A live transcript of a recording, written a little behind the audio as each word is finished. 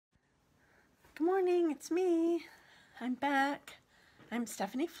Good morning, it's me. I'm back. I'm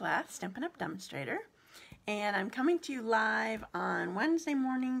Stephanie Flath, Stampin' Up! Demonstrator, and I'm coming to you live on Wednesday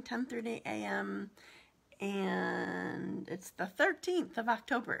morning, 10:30 a.m., and it's the 13th of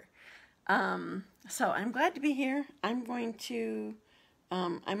October. So I'm glad to be here. I'm on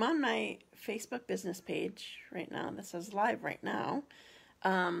my Facebook business page right now. This is live right now.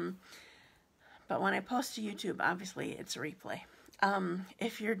 But when I post to YouTube, obviously it's a replay.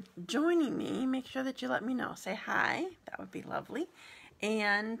 If you're joining me, make sure that you let me know. Say hi. That would be lovely.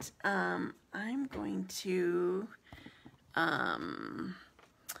 And I'm going to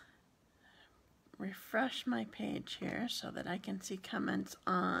refresh my page here so that I can see comments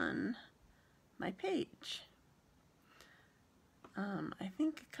on my page. I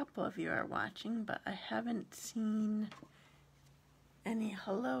think a couple of you are watching, but I haven't seen any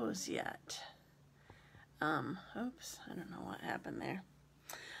hellos yet. Oops, I don't know what happened there.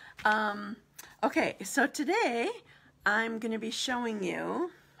 Okay, so today I'm going to be showing you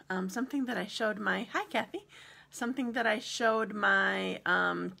something that I showed my, hi Kathy, something that I showed my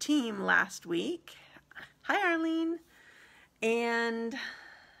team last week. Hi Arlene, and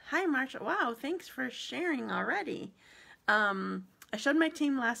hi Marsha. Wow, thanks for sharing already. I showed my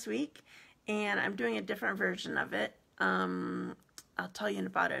team last week, and I'm doing a different version of it. I'll tell you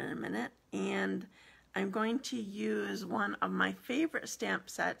about it in a minute, and I'm going to use one of my favorite stamp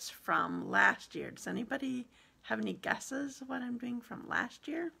sets from last year. Does anybody have any guesses of what I'm doing from last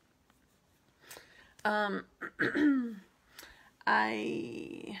year? I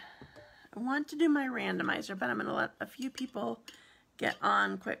want to do my randomizer, but I'm going to let a few people get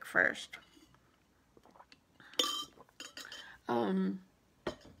on quick first.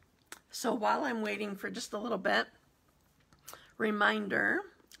 So while I'm waiting for just a little bit, reminder,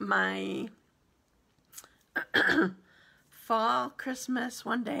 my fall Christmas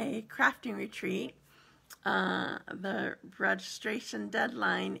one day crafting retreat, the registration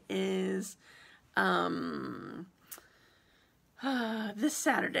deadline is this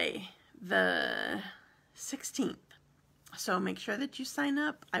Saturday, the 16th. So make sure that you sign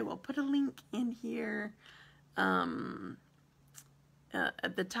up. I will put a link in here at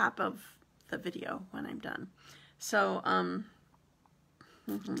the top of the video when I'm done. So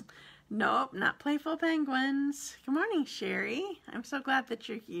nope, not Playful Penguins. Good morning, Sherry. I'm so glad that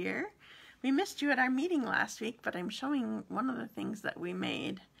you're here. We missed you at our meeting last week, but I'm showing one of the things that we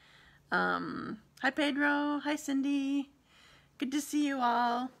made. Hi, Pedro. Hi, Cindy. Good to see you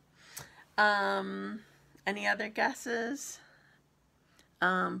all. Any other guesses?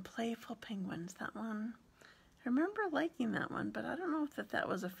 Playful Penguins, that one. I remember liking that one, but I don't know if that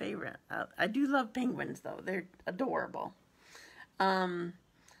was a favorite. I do love penguins, though. They're adorable.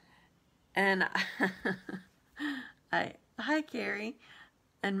 And hi Carrie,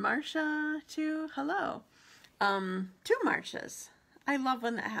 and Marsha too. Hello. Two Marshas. I love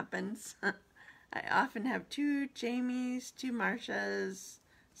when that happens. I often have two Jamies, two Marshas,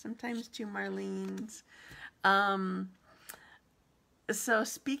 sometimes two Marlenes. So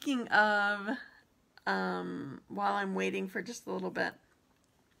speaking of, while I'm waiting for just a little bit,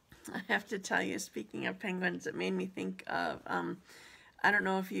 I have to tell you, speaking of penguins, it made me think of, I don't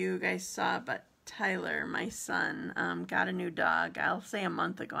know if you guys saw, but Tyler, my son, got a new dog. I'll say a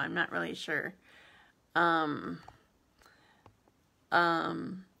month ago. I'm not really sure. And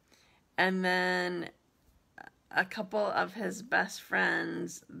then a couple of his best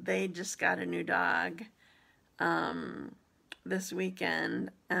friends, they just got a new dog this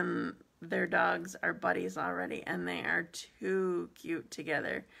weekend, and their dogs are buddies already, and they are too cute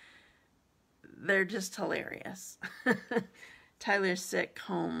together. They're just hilarious. Tyler's sick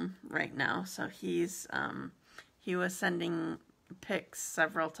home right now, so he was sending pics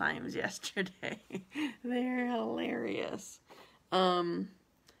several times yesterday. They're hilarious. Oh,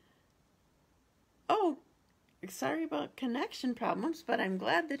 sorry about connection problems, but I'm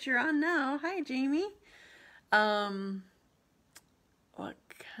glad that you're on now. Hi, Jamie. What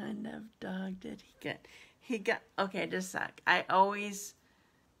kind of dog did he get? He got, okay, just a sec.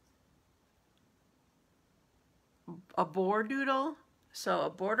 A Bordoodle, so a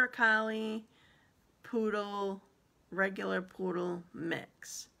Border Collie, Poodle, regular Poodle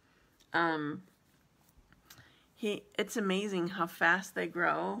mix. It's amazing how fast they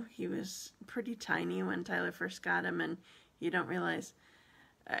grow. He was pretty tiny when Tyler first got him, and you don't realize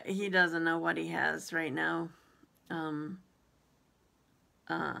he doesn't know what he has right now.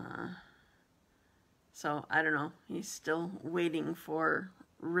 So I don't know. He's still waiting for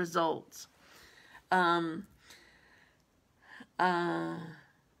results.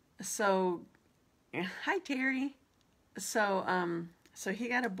 So hi Terry. So he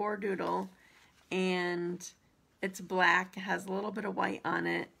got a Bordoodle, and it's black. It has a little bit of white on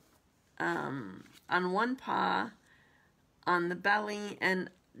it, on one paw, on the belly, and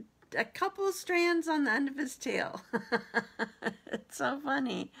a couple strands on the end of his tail. It's so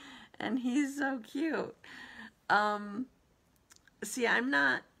funny, and he's so cute. See,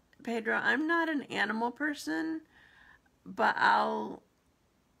 Pedro, I'm not an animal person, but I'll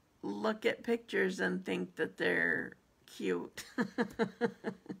look at pictures and think that they're cute.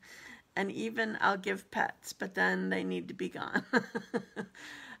 And even I'll give pets, but then they need to be gone.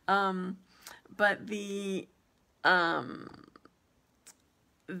 But the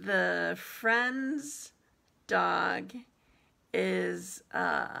friend's dog is,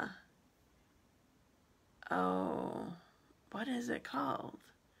 oh, what is it called?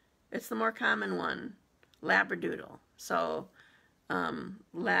 It's the more common one, Labradoodle. So,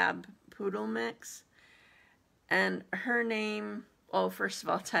 Lab Poodle mix. And her name, oh, first of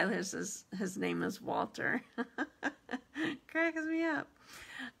all, Tyler's, his name is Walter. Cracks me up.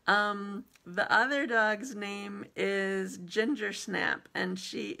 The other dog's name is Ginger Snap, and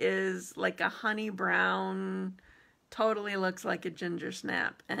she is like a honey brown, totally looks like a ginger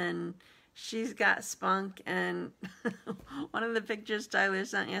snap, and she's got spunk. And one of the pictures Tyler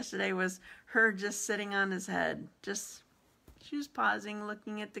sent yesterday was her just sitting on his head, she was pausing,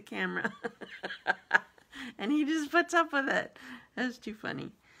 looking at the camera. And he just puts up with it. That's too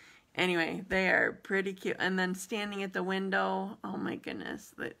funny. Anyway, they are pretty cute. And then standing at the window, oh my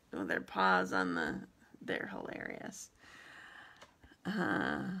goodness, their paws on they're hilarious.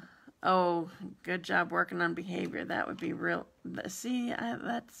 Oh, good job working on behavior. That would be real. See,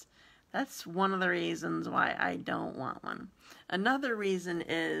 that's one of the reasons why I don't want one. Another reason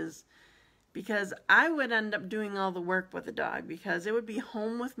is because I would end up doing all the work with the dog, because it would be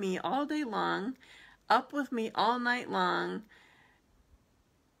home with me all day long, up with me all night long,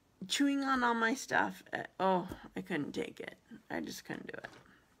 chewing on all my stuff. Oh, I couldn't take it. I just couldn't do it.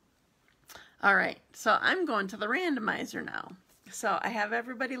 All right, so I'm going to the randomizer now. So I have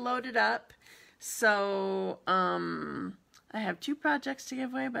everybody loaded up. So I have 2 projects to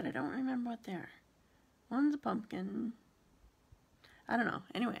give away, but I don't remember what they are. One's a pumpkin. I don't know.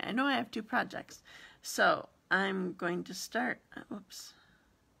 Anyway, I know I have 2 projects. So I'm going to start. Whoops.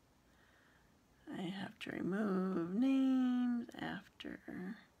 I have to remove names after.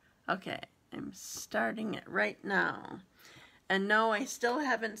 Okay, I'm starting it right now. And no, I still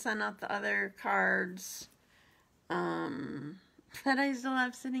haven't sent out the other cards that I still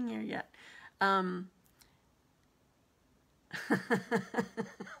have sitting here yet.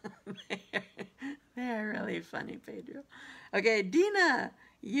 They're really funny, Pedro. Okay, Dina,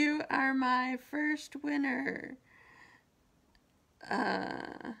 you are my first winner.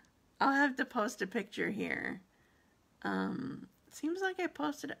 I'll have to post a picture here. Seems like I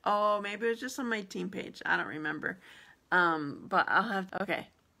posted it. Oh, maybe it was just on my team page. I don't remember. But I'll have to, okay.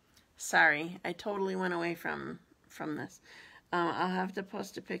 Sorry, I totally went away from this. I'll have to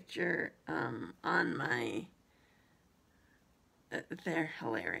post a picture on my. They're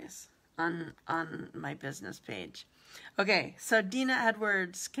hilarious on my business page. Okay, so Deanna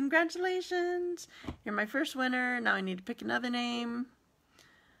Edwards, congratulations! You're my first winner. Now I need to pick another name.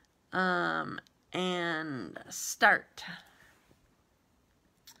 And start.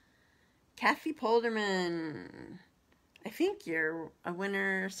 Kathy Polderman. I think you're a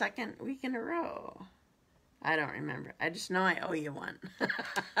winner 2nd week in a row. I don't remember. I just know I owe you one.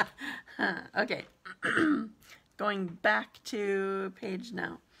 Okay. Going back to page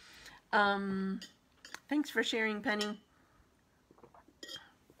now. Thanks for sharing, Penny.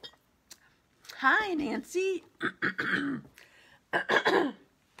 Hi, Nancy.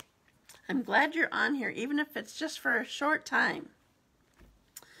 I'm glad you're on here, even if it's just for a short time.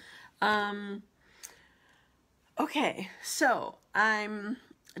 Okay, so I'm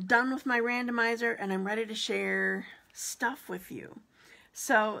done with my randomizer and I'm ready to share stuff with you.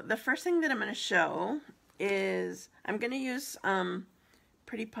 So the first thing that I'm going to show is I'm going to use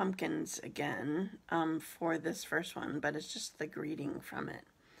Pretty Pumpkins again for this first one, but it's just the greeting from it.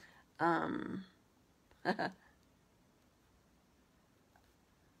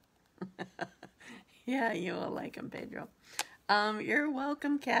 Yeah, you will like them, Pedro. You're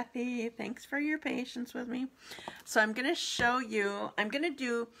welcome, Kathy. Thanks for your patience with me. So I'm going to show you, I'm going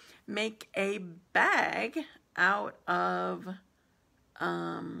to make a bag out of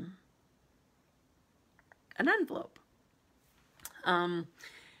an envelope.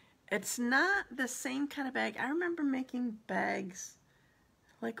 It's not the same kind of bag. I remember making bags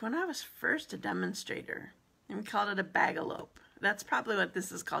like when I was first a demonstrator, and we called it a bagalope. That's probably what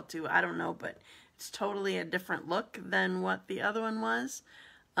this is called too. I don't know, but it's totally a different look than what the other one was.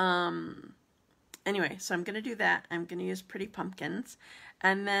 Anyway, so I'm going to do that. I'm going to use Pretty Pumpkins.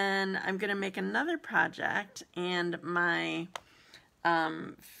 And then I'm going to make another project. And my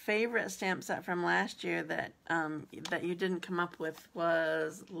favorite stamp set from last year that you didn't come up with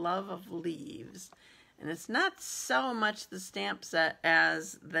was Love of Leaves. And it's not so much the stamp set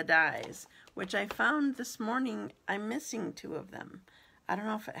as the dies, which I found this morning I'm missing 2 of them. I don't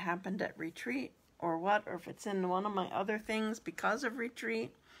know if it happened at retreat or what, or if it's in one of my other things because of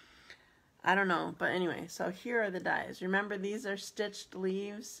retreat. I don't know, but anyway, so here are the dies. Remember, these are stitched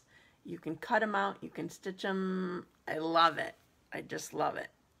leaves. You can cut them out, you can stitch them. I love it. I just love it.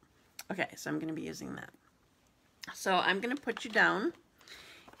 Okay, so I'm going to be using that. So I'm going to put you down,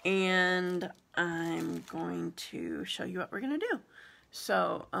 and I'm going to show you what we're going to do.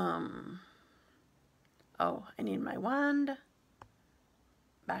 So, oh, I need my wand,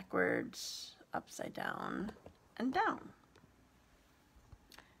 backwards, upside down, and down.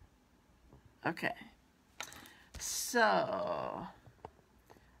 Okay, so,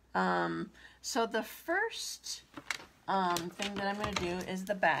 so the first thing that I'm going to do is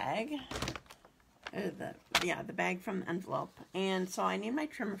the bag, the bag from the envelope, and so I need my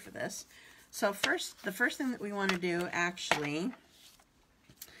trimmer for this. So the first thing that we want to do actually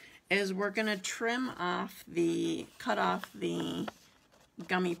is we're going to cut off the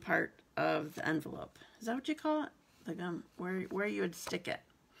gummy part of the envelope. Is that what you call it? The gum, where you would stick it.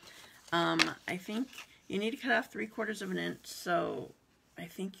 I think you need to cut off 3/4 of an inch, so I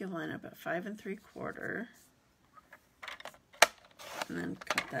think you'll line up at 5 3/4, and then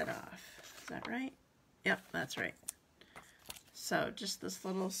cut that off. Is that right? Yep, that's right. So just this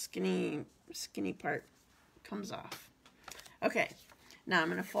little skinny part comes off. Okay, now I'm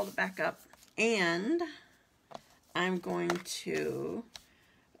going to fold it back up, and I'm going to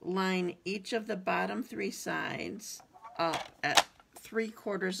line each of the bottom 3 sides up at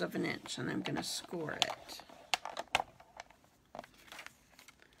 3/4 of an inch, and I'm going to score it.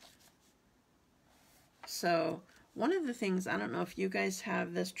 So one of the things, I don't know if you guys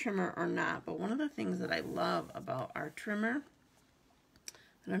have this trimmer or not, but one of the things that I love about our trimmer,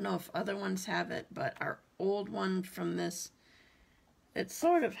 I don't know if other ones have it, but our old one from this, it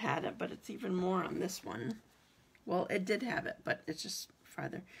sort of had it, but it's even more on this one. Well, it did have it, but it's just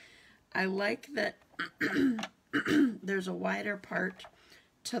farther. I like that there's a wider part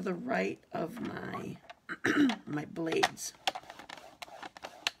to the right of my my blades,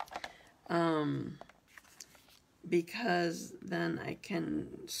 because then I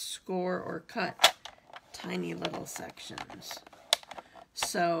can score or cut tiny little sections.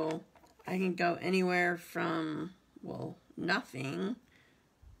 So I can go anywhere from, well, nothing,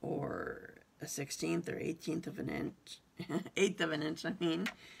 or a 1/16 or 1/18 of an inch, 1/8 of an inch, I mean,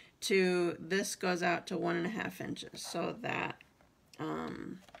 to this goes out to 1.5 inches. So that,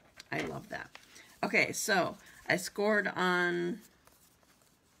 I love that. Okay, so I scored on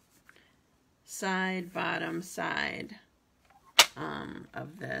side, bottom, side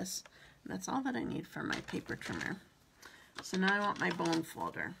of this. And that's all that I need for my paper trimmer. So now I want my bone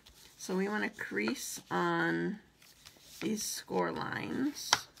folder. So we want to crease on these score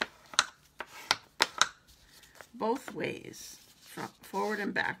lines both ways, forward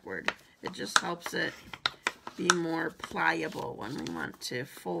and backward. It just helps it be more pliable when we want to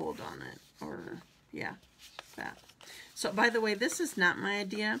fold on it, or yeah, that. So by the way, this is not my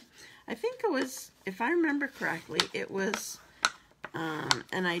idea. I think it was, if I remember correctly, it was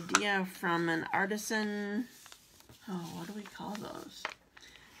an idea from an artisan. Oh, what do we call those?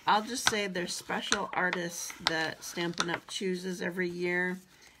 I'll just say they're special artists that Stampin' Up! Chooses every year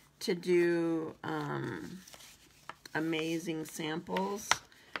to do amazing samples.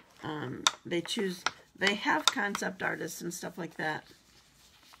 They have concept artists and stuff like that.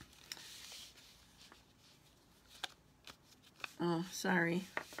 Oh, sorry.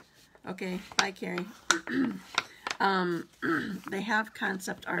 Okay, bye, Carrie. They have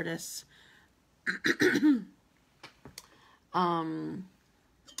concept artists.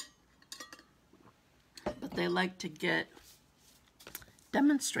 But they like to get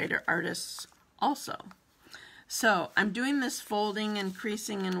demonstrator artists also. So I'm doing this folding and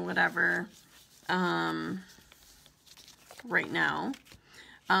creasing and whatever right now.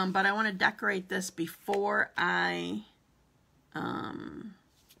 But I want to decorate this before I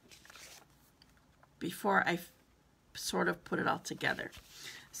sort of put it all together.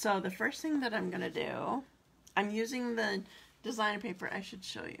 So the first thing that I'm going to do, I'm using the designer paper. I should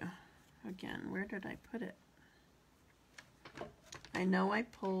show you. Again, where did I put it? I know I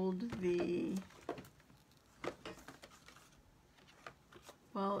pulled the,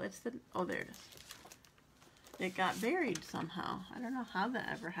 well, it's the, oh, there it is. It got buried somehow. I don't know how that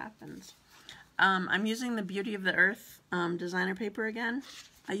ever happens. I'm using the Beauty of the Earth designer paper again.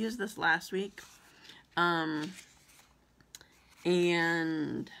 I used this last week. And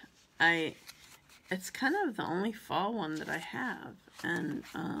it's kind of the only fall one that I have. And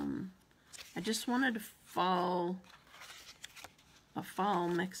I just wanted a fall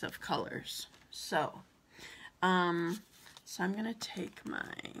mix of colors. So I'm gonna take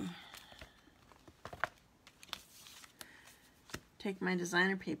my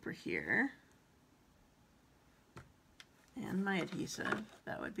designer paper here and my adhesive.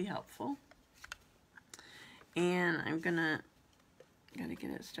 That would be helpful. And I'm gotta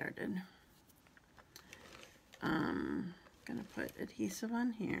get it started. Gonna put adhesive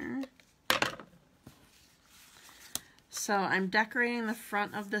on here. So I'm decorating the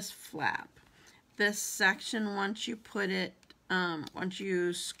front of this flap. This section, once you put it, once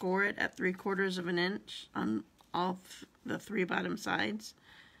you score it at 3/4 of an inch on all the 3 bottom sides,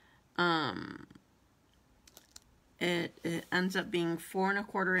 it ends up being 4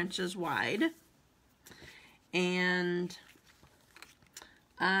 1/4 inches wide. And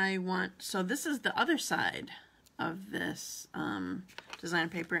so this is the other side of this design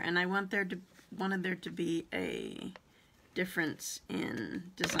paper, and I wanted there to be a difference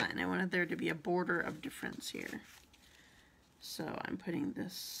in design. I wanted there to be a border of difference here. So I'm putting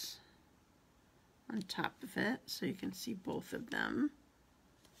this on top of it so you can see both of them.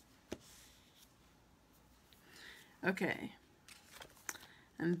 Okay.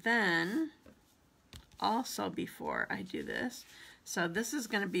 And then also, before I do this, so this is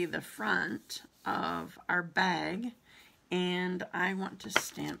going to be the front of our bag, and I want to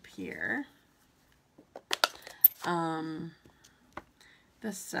stamp here.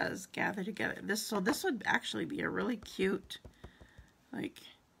 This says gather together. So this would actually be a really cute, like,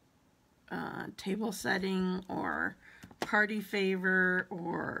 table setting or party favor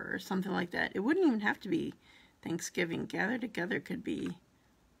or something like that. It wouldn't even have to be Thanksgiving. Gather together could be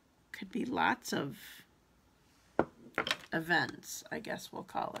lots of events, I guess we'll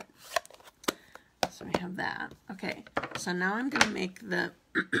call it. So we have that. Okay, so now I'm going to make the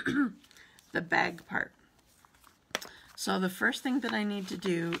the bag part. So the first thing that I need to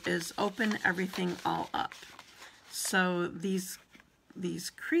do is open everything all up. So these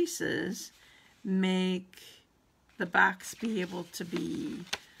creases make the box be able to be,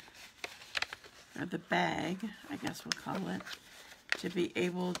 or the bag, I guess we'll call it, to be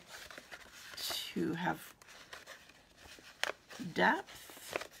able to have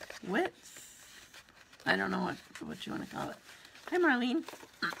depth, width, I don't know what you want to call it. Hi, Marlene.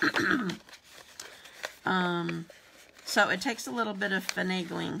 So it takes a little bit of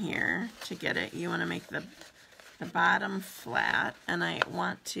finagling here to get it. You want to make the bottom flat, and I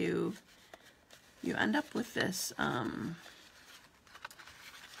want to, you end up with this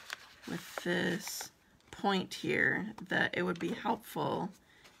point here that it would be helpful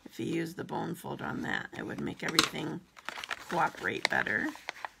if you use the bone folder on that. It would make everything cooperate better.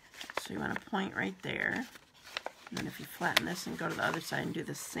 So you want to point right there. And then if you flatten this and go to the other side and do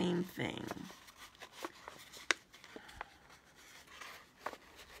the same thing.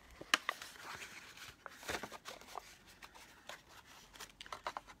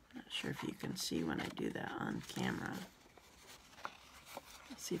 Not sure if you can see when I do that on camera.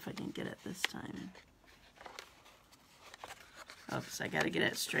 Let's see if I can get it this time. Oops, I got to get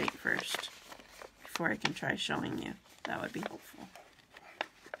it straight first before I can try showing you. That would be helpful.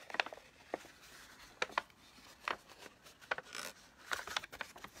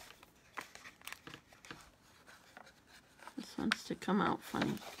 This wants to come out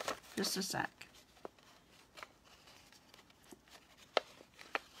funny. Just a sec.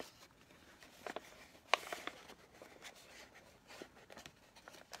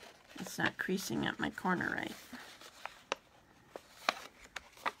 It's not creasing at my corner right.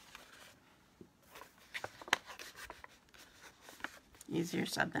 Easier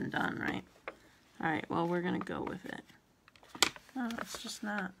said than done, right? Alright, well, we're going to go with it. No, it's just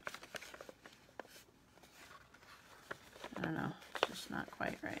not. I don't know. It's just not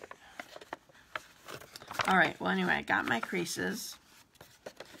quite right. Alright, well, anyway, I got my creases.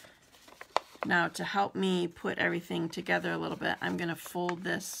 Now, to help me put everything together a little bit, I'm going to fold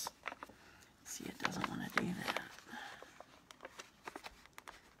this. See, it doesn't want to do that.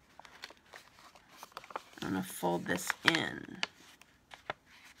 I'm going to fold this in.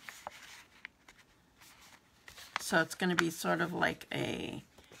 So it's going to be sort of like a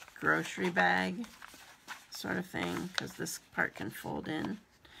grocery bag sort of thing, because this part can fold in.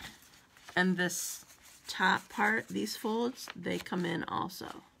 And this top part, these folds, they come in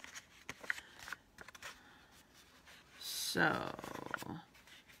also. So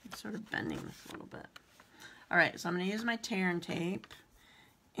let's sort of bending this a little bit. All right, so I'm going to use my tear and tape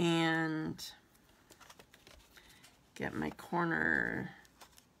and get my corner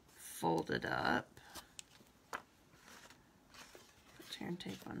folded up. Put tear and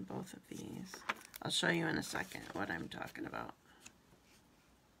tape on both of these. I'll show you in a second what I'm talking about.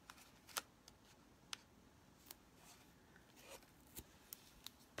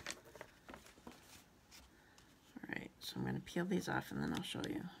 All right, so I'm going to peel these off and then I'll show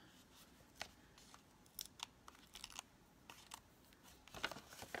you.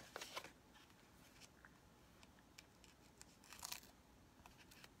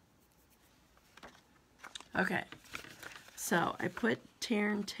 Okay, so I put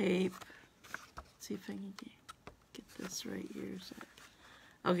tear and tape. Let's see if I can get this right here. So.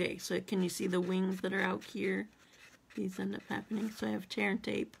 Okay, so can you see the wings that are out here? These end up happening. So I have tear and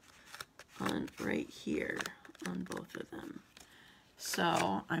tape on right here on both of them.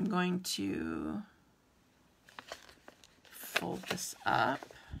 So I'm going to fold this up.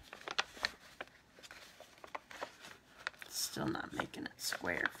 Still not making it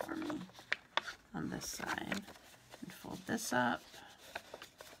square for me on this side. And fold this up.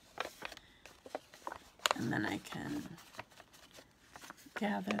 And then I can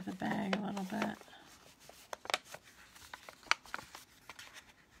gather the bag a little bit.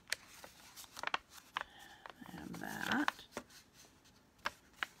 I have that.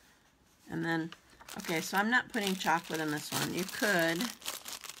 And then, okay, so I'm not putting chocolate in this one. You could,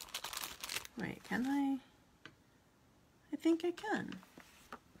 wait, can I? I think I can.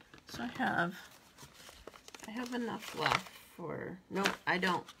 So I have enough left for, no, I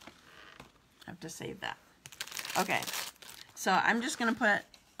don't. I have to save that. Okay, so I'm just going to put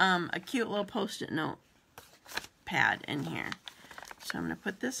a cute little Post-it note pad in here. So I'm going to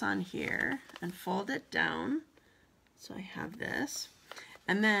put this on here and fold it down. So I have this.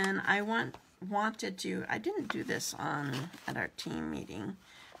 And then I wanted to, I didn't do this at our team meeting,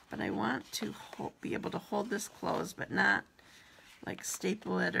 but I want to be able to hold this closed, but not like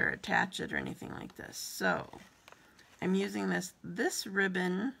staple it or attach it or anything like this. So I'm using this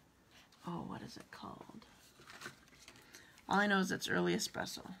ribbon. Oh, what is it called? All I know is it's Early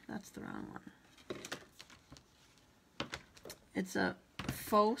Espresso. That's the wrong one. It's a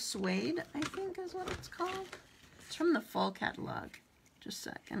faux suede, I think is what it's called. It's from the fall catalog. Just a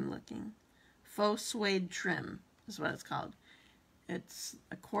sec, I'm looking. Faux suede trim is what it's called. It's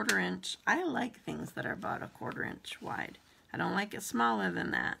a 1/4 inch. I like things that are about a 1/4 inch wide. I don't like it smaller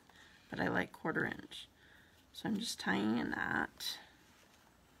than that, but I like 1/4 inch. So I'm just tying a knot.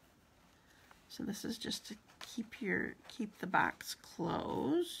 So this is just to keep the box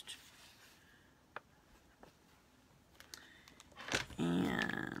closed.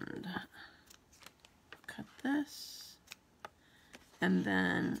 And cut this. And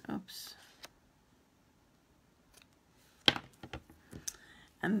then, oops.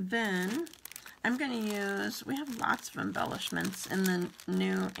 And then I'm going to use, we have lots of embellishments in the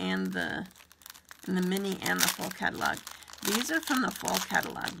new and in the mini and the full catalog. These are from the fall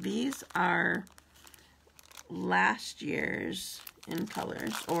catalog. These are last year's in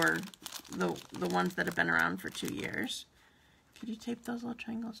colors, or the ones that have been around for 2 years. Could you tape those little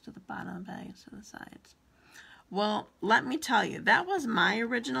triangles to the bottom of the bag to the sides? Well, let me tell you, that was my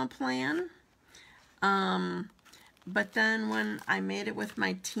original plan. But then when I made it with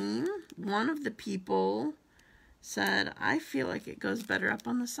my team, one of the people said, I feel like it goes better up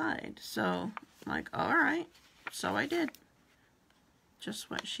on the side. So I'm like, all right. So I did.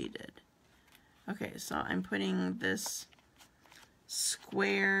 Just what she did. Okay, so I'm putting this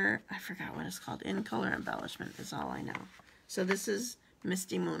square, I forgot what it's called, in color embellishment is all I know. So this is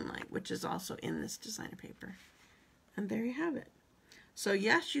Misty Moonlight, which is also in this designer paper. And there you have it. So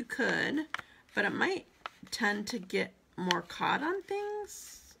yes, you could, but it might tend to get more caught on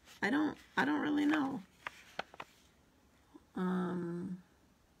things. I don't really know. Trying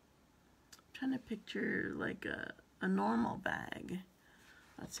to picture like a normal bag.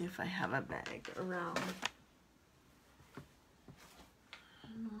 Let's see if I have a bag around. A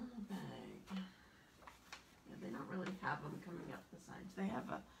normal bag. Yeah, they don't really have them coming up the sides. They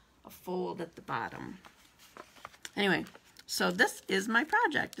have a fold at the bottom. Anyway, so this is my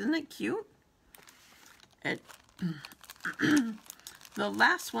project. Isn't it cute? The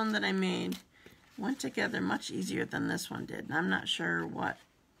last one that I made went together much easier than this one did. And I'm not sure what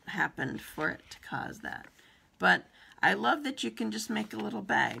happened for it to cause that. But I love that you can just make a little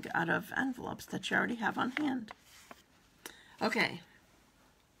bag out of envelopes that you already have on hand. Okay,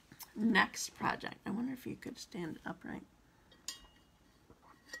 next project. I wonder if you could stand upright.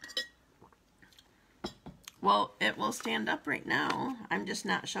 Well, it will stand up right now. I'm just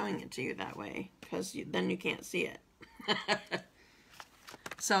not showing it to you that way because then you can't see it.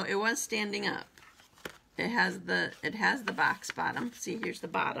 So it was standing up. It has the box bottom. See, here's the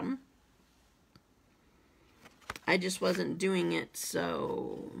bottom. I just wasn't doing it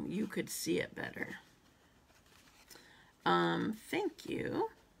so you could see it better. Thank you.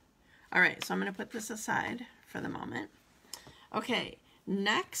 All right, so I'm going to put this aside for the moment. Okay,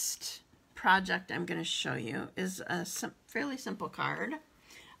 next project I'm going to show you is a fairly simple card.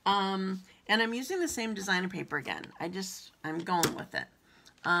 And I'm using the same designer paper again. I'm going with it.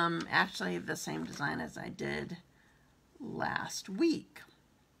 Actually, the same design as I did last week.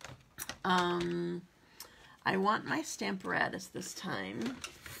 I want my Stamparatus this time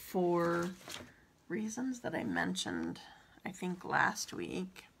for reasons that I mentioned, I think, last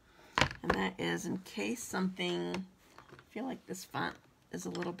week. And that is in case something, I feel like this font is a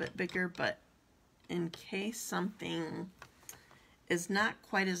little bit bigger, but in case something is not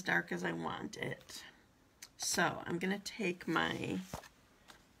quite as dark as I want it. So I'm going to take my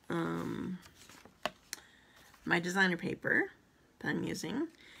my designer paper that I'm using,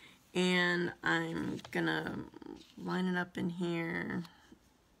 and I'm going to line it up in here.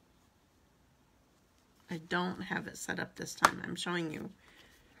 I don't have it set up this time. I'm showing you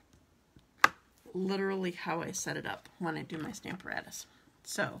literally how I set it up when I do my Stamparatus.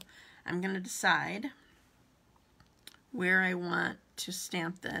 So I'm going to decide where I want to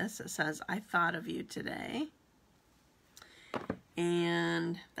stamp this. It says, I thought of you today.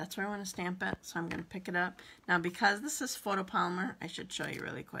 And that's where I want to stamp it. So I'm going to pick it up. Now, because this is photopolymer, I should show you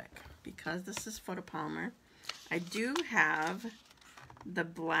really quick. Because this is photopolymer, I do have the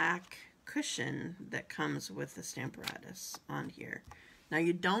black cushion that comes with the Stamparatus on here. Now,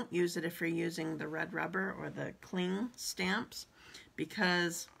 you don't use it if you're using the red rubber or the cling stamps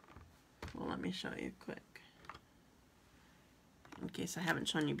because, well, let me show you quick in case I haven't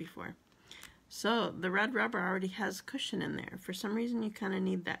shown you before. So the red rubber already has cushion in there. For some reason, you kind of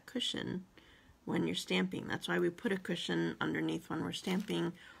need that cushion when you're stamping. That's why we put a cushion underneath when we're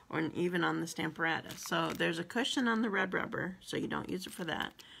stamping, or even on the Stamparatus. So there's a cushion on the red rubber, so you don't use it for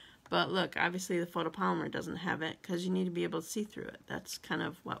that. But look, obviously the photopolymer doesn't have it because you need to be able to see through it. That's kind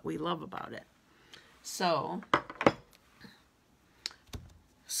of what we love about it. So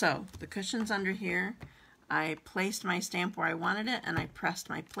the cushion's under here. I placed my stamp where I wanted it, and I pressed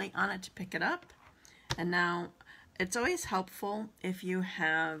my plate on it to pick it up. And now, it's always helpful if you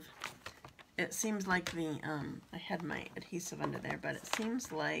have, it seems like I had my adhesive under there, but it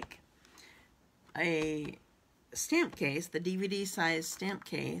seems like a stamp case, the DVD size stamp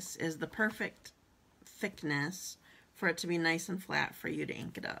case, is the perfect thickness for it to be nice and flat for you to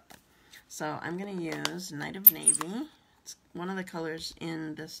ink it up. So I'm going to use Night of Navy. It's one of the colors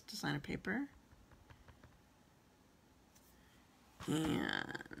in this designer paper.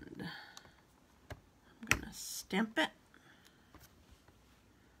 And I'm going to stamp it.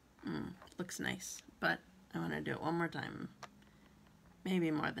 Looks nice, but I want to do it one more time.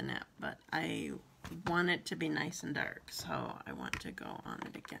 Maybe more than that, but I want it to be nice and dark, so I want to go on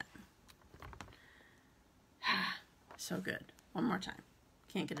it again. So good. One more time.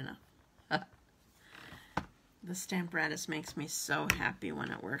 Can't get enough. The Stamparatus makes me so happy when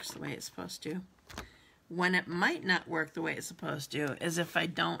it works the way it's supposed to. When it might not work the way it's supposed to is if I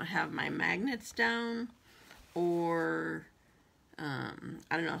don't have my magnets down, or I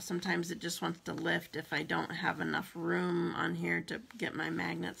don't know, sometimes it just wants to lift if I don't have enough room on here to get my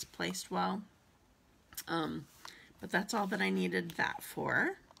magnets placed well. But that's all that I needed that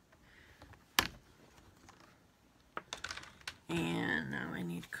for. And now I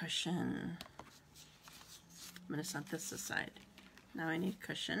need cushion. I'm going to set this aside. Now I need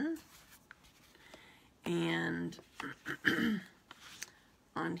cushion. And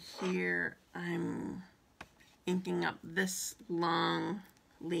on here, I'm inking up this long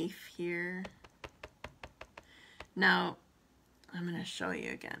leaf here. Now, I'm going to show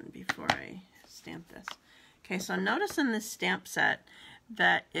you again before I stamp this. Okay, so notice in this stamp set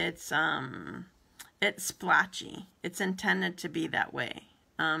that it's splotchy. It's intended to be that way.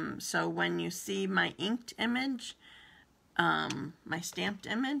 So when you see my inked image, my stamped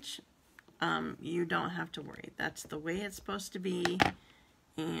image, you don't have to worry. That's the way it's supposed to be.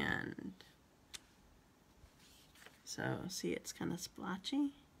 And so, see, it's kind of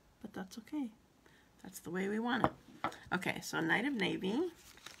splotchy, but that's okay. That's the way we want it. Okay, so Night of Navy.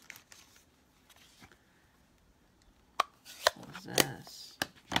 What's this?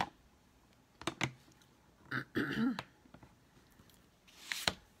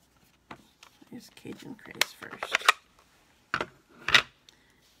 Use Cajun Craze first.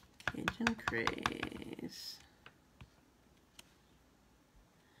 Cajun Craze. these.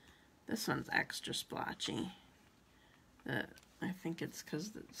 This one's extra splotchy. I think it's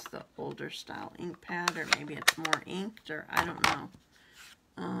because it's the older style ink pad, or maybe it's more inked, or I don't know.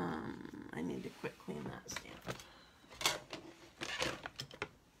 I need to quick clean that stamp.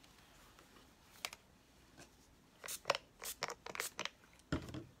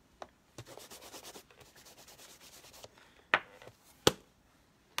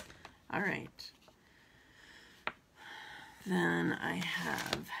 All right. Then I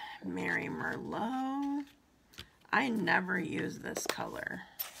have Mary Merlot. I never use this color.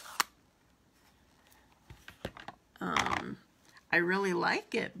 I really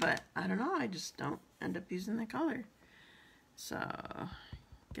like it, but I don't know, I just don't end up using the color. So,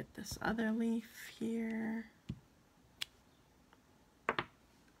 get this other leaf here.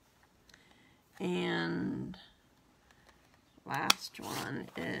 And last one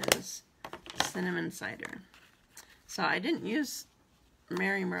is cinnamon cider. So I didn't use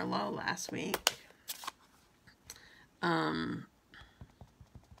Mary Merlot last week.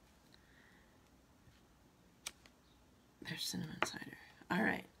 There's cinnamon cider. All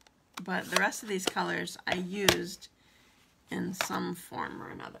right. But the rest of these colors I used in some form or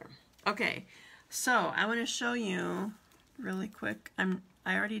another. Okay. So I want to show you really quick. I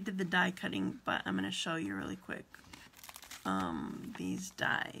already did the die cutting, but I'm going to show you really quick these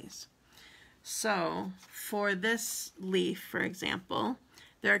dies. So for this leaf, for example,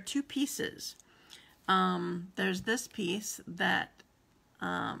 there are two pieces. There's this piece that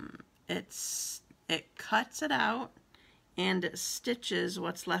it cuts it out and it stitches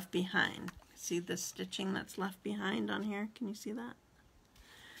what's left behind. See the stitching that's left behind on here? Can you see that?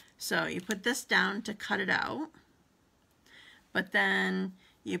 So you put this down to cut it out, but then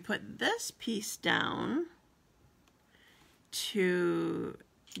you put this piece down to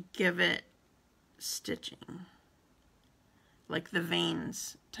give it stitching, like the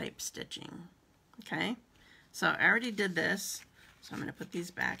veins type stitching. Okay, so I already did this, so I'm going to put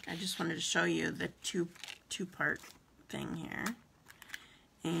these back. I just wanted to show you the two-part thing here.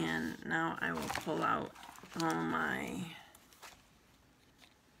 And now I will pull out all my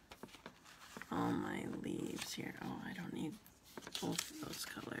leaves here. Oh, I don't need both of those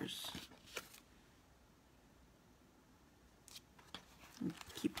colors. I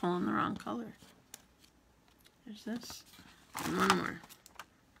keep pulling the wrong color. There's this. And one more.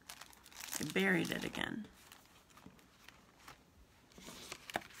 I buried it again.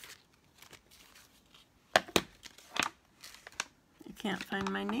 I can't find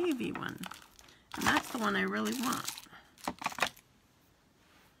my navy one. And that's the one I really want.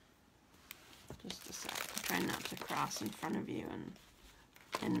 Just a sec. I'm trying not to cross in front of you and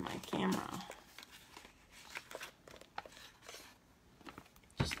in my camera.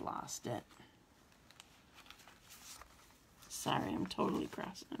 Just lost it. Sorry, I'm totally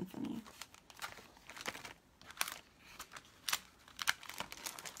crossing in front of you.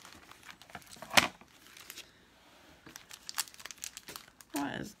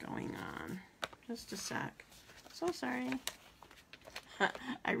 What is going on? Just a sec. So sorry.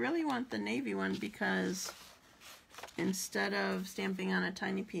 I really want the navy one because instead of stamping on a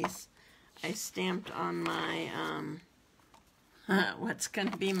tiny piece, I stamped on my, what's going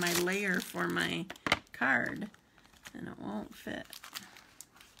to be my layer for my card. And it won't fit.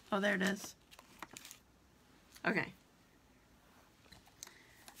 Oh, there it is. Okay.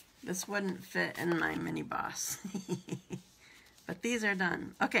 This wouldn't fit in my mini boss. But these are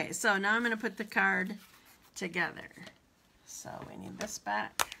done. Okay, so now I'm going to put the card together. So we need this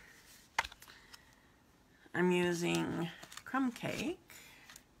back. I'm using crumb cake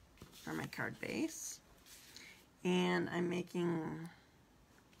for my card base. And I'm making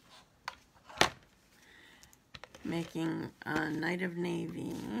a Night of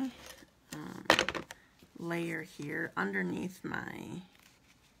Navy layer here underneath my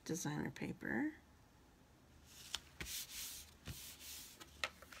designer paper.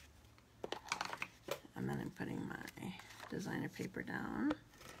 And then I'm putting my designer paper down.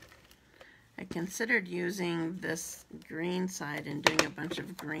 I considered using this green side and doing a bunch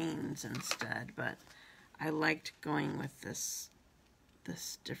of greens instead, but I liked going with this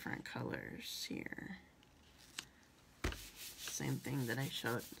different colors here. Same thing that I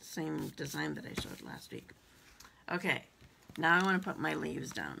showed, same design that I showed last week. Okay, now I want to put my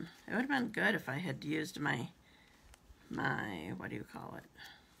leaves down. It would have been good if I had used my what do you call it,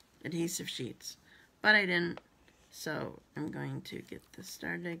 adhesive sheets, but I didn't. So I'm going to get this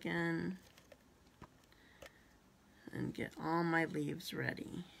started again and get all my leaves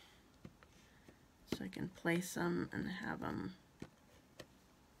ready so I can place them and have them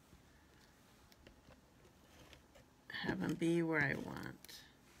have them be where I want.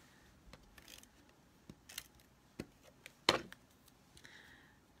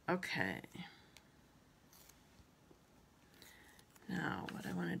 Okay. Now, what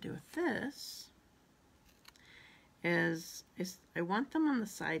I want to do with this is I want them on the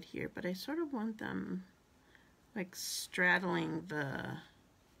side here, but I sort of want them like straddling the,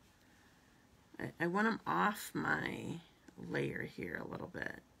 I want them off my layer here a little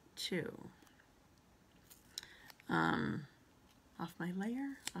bit too. Off my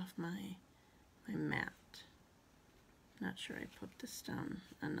layer, off my mat. Not sure I put this down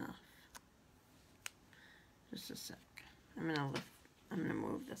enough. Just a sec. I'm gonna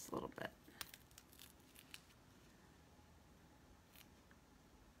move this a little bit.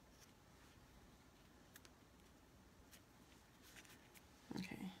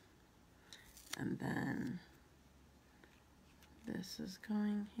 Okay. And then this is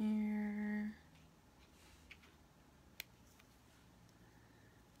going here.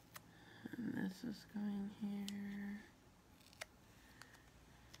 And this is going here.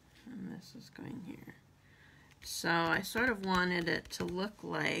 And this is going here. So I sort of wanted it to look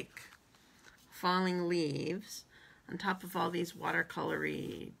like falling leaves on top of all these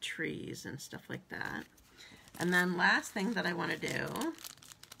watercolory trees and stuff like that. And then last thing that I want to do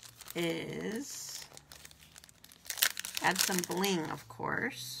is add some bling, of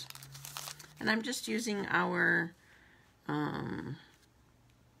course. And I'm just using our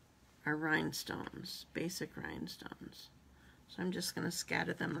rhinestones, basic rhinestones. So I'm just going to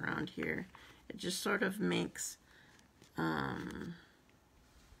scatter them around here. It just sort of makes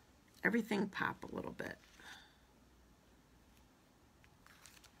everything pop a little bit.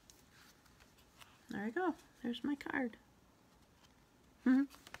 There we go. There's my card.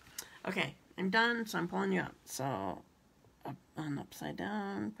 Okay, I'm done, so I'm pulling you up. So up on upside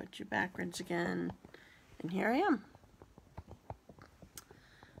down, put you backwards again, and here I am.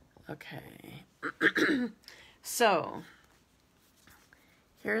 Okay. So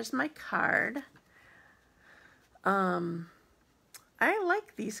here's my card. I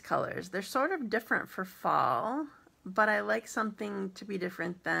like these colors. They're sort of different for fall, but I like something to be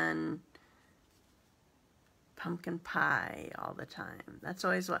different than pumpkin pie all the time. That's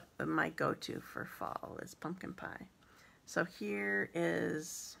always what my go-to for fall is, pumpkin pie. So here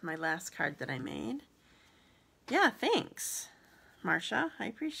is my last card that I made. Yeah, thanks, Marcia. I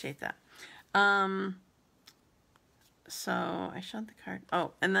appreciate that. So I showed the card.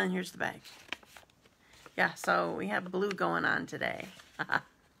 Oh, and then here's the bag. Yeah, so we have blue going on today.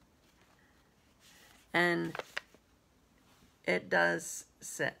 And it does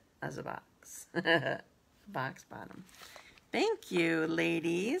sit as a box. Box bottom. Thank you,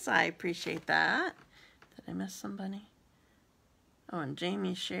 ladies. I appreciate that. Did I miss somebody? Oh, and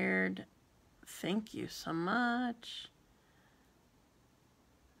Jamie shared. Thank you so much.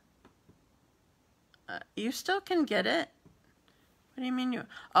 You still can get it. What do you mean you?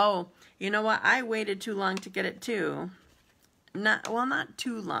 Oh, you know what? I waited too long to get it too. Not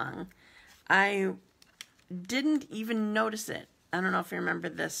too long. I didn't even notice it. I don't know if you remember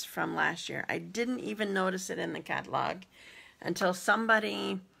this from last year. I didn't even notice it in the catalog until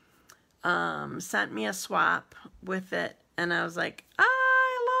somebody sent me a swap with it, and I was like, ah,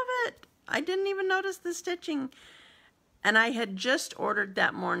 I love it. I didn't even notice the stitching. And I had just ordered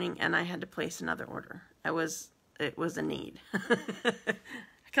that morning, and I had to place another order. It was a need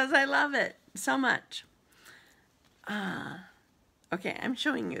because I love it so much. Okay, I'm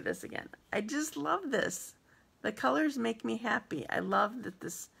showing you this again. I just love this. The colors make me happy. I love that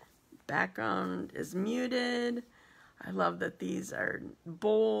this background is muted. I love that these are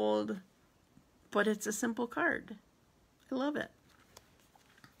bold, but it's a simple card. I love it.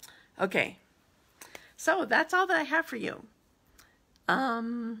 Okay, so that's all that I have for you.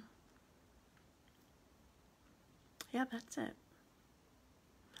 Yeah, that's it.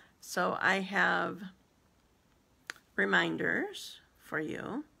 So I have reminders for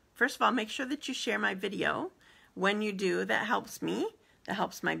you. First of all, make sure that you share my video. When you do, that helps me. That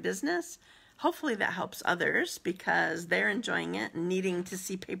helps my business. Hopefully that helps others because they're enjoying it and needing to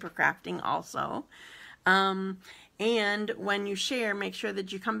see paper crafting also. And when you share, make sure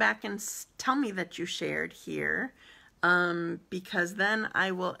that you come back and tell me that you shared here. Because then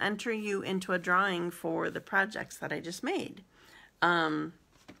I will enter you into a drawing for the projects that I just made.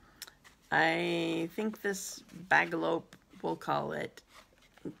 I think this bagalope, we'll call it,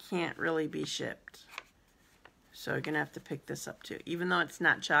 can't really be shipped. So you're going to have to pick this up too, even though it's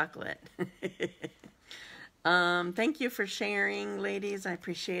not chocolate. Thank you for sharing, ladies. I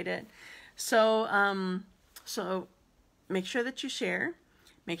appreciate it. So, so make sure that you share.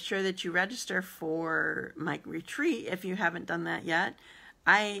 make sure that you register for my retreat if you haven't done that yet.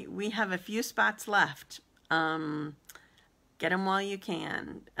 We have a few spots left. Get them while you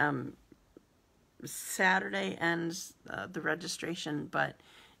can. Saturday ends the registration, but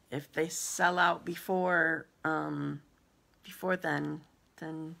if they sell out before then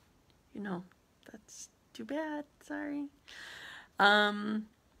you know, that's too bad. Sorry. And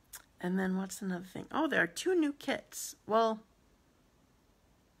then what's another thing? Oh, there are 2 new kits. Well,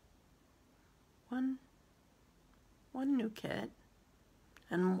 one new kit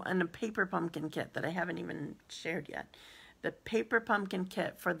and a paper pumpkin kit that I haven't even shared yet. The paper pumpkin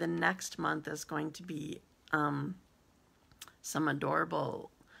kit for the next month is going to be some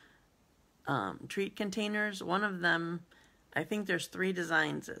adorable treat containers. One of them, I think there's 3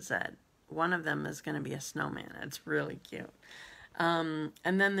 designs it said. One of them is going to be a snowman. It's really cute. And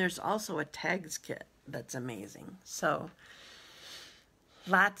then there's also a tags kit that's amazing. So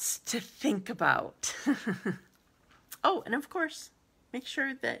lots to think about. Oh, and of course, make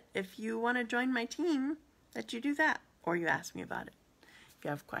sure that if you want to join my team, that you do that, or you ask me about it if you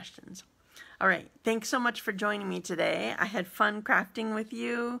have questions. All right, thanks so much for joining me today. I had fun crafting with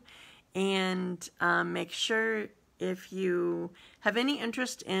you, and make sure if you have any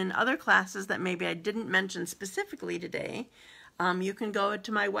interest in other classes that maybe I didn't mention specifically today, you can go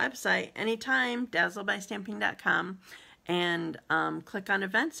to my website anytime, dazzledbystamping.com, and click on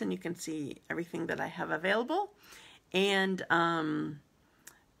events, and you can see everything that I have available. And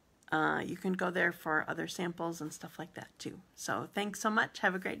you can go there for other samples and stuff like that too. So thanks so much.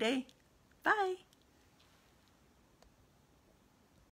 Have a great day. Bye.